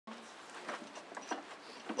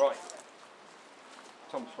Right.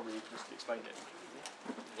 Tom's probably just explained it.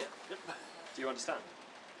 Yep. Do you understand?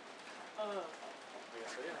 I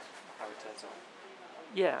guess so, yeah. How it turns on.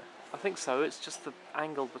 Yeah, I think so. It's just the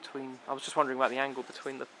angle between. I was just wondering about the angle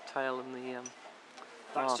between the tail and the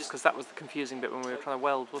mast, because that was the confusing bit when we were trying to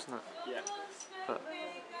weld, wasn't it? Yeah. But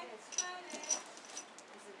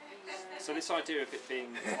so this idea of it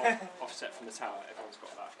being offset from the tower, everyone's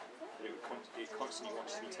got that. That it constantly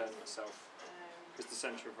wants to be turning itself, because the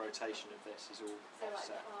centre of rotation of this is all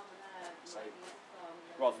offset. So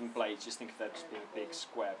rather than blades, just think of them as being a big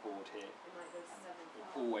square board here.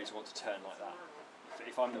 You always want to turn like that.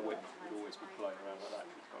 If I'm the wind, it would always be blowing around like that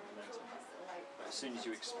because it's got momentum. But as soon as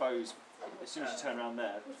you expose, as soon as you turn around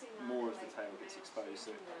there, more of the tail gets exposed,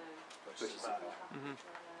 so it pushes it back. And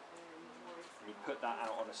you put that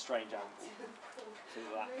out on a strange angle, so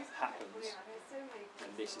that happens,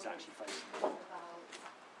 and this is actually facing the wind.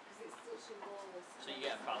 So you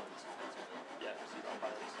get a balance. Yeah, so you've got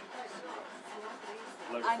balance.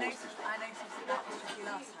 I noticed that was tricky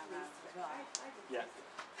last time round as well. Yeah.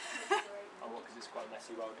 Oh, what, because it's quite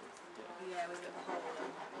messy welding? Yeah, with the hole.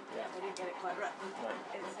 Yeah, we didn't get it quite right. No.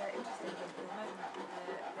 It's interesting because the measurement,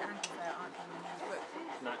 the angles there aren't in the book.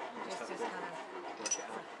 No, you just have to kind of work it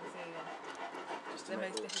out. Just to the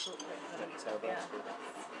make most difficult bit. Yeah.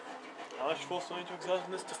 How much force do I need to exert on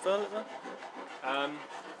this to furl it then?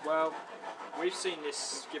 Well, we've seen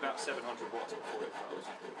this give out 700 watts before it furls,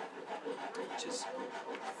 which is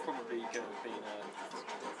probably going to have been a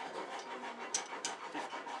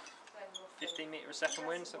 15 metre a second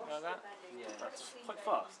wind, something like that. Yeah, that's quite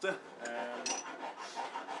fast.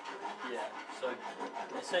 Yeah. So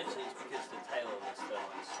essentially it's because the tail on this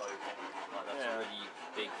turbine is so heavy. Like that's a really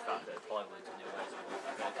big fat bit of plywood in your way.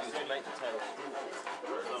 If you make the tail short,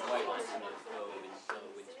 it's way less than the wind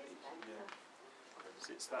speed. Yeah.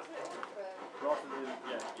 So it's that, rather than,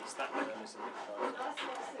 it's that mechanism that drives it.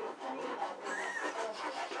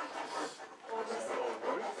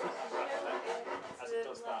 As it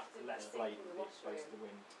does that, less blade will be exposed to the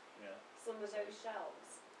wind. Yeah. Some of those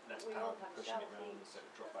shelves. Less power pushing it round, so it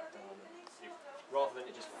will drop back down. Rather than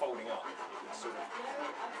it just folding up, it would sort of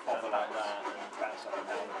hover like that and bounce up and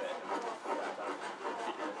down a bit and then fall back down.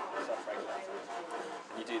 Keep yourself regulated.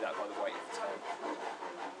 And you do that by the weight of the tail.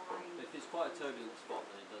 But if it's quite a turbulent spot,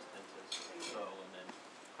 then it does tend to swirl and then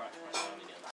crash.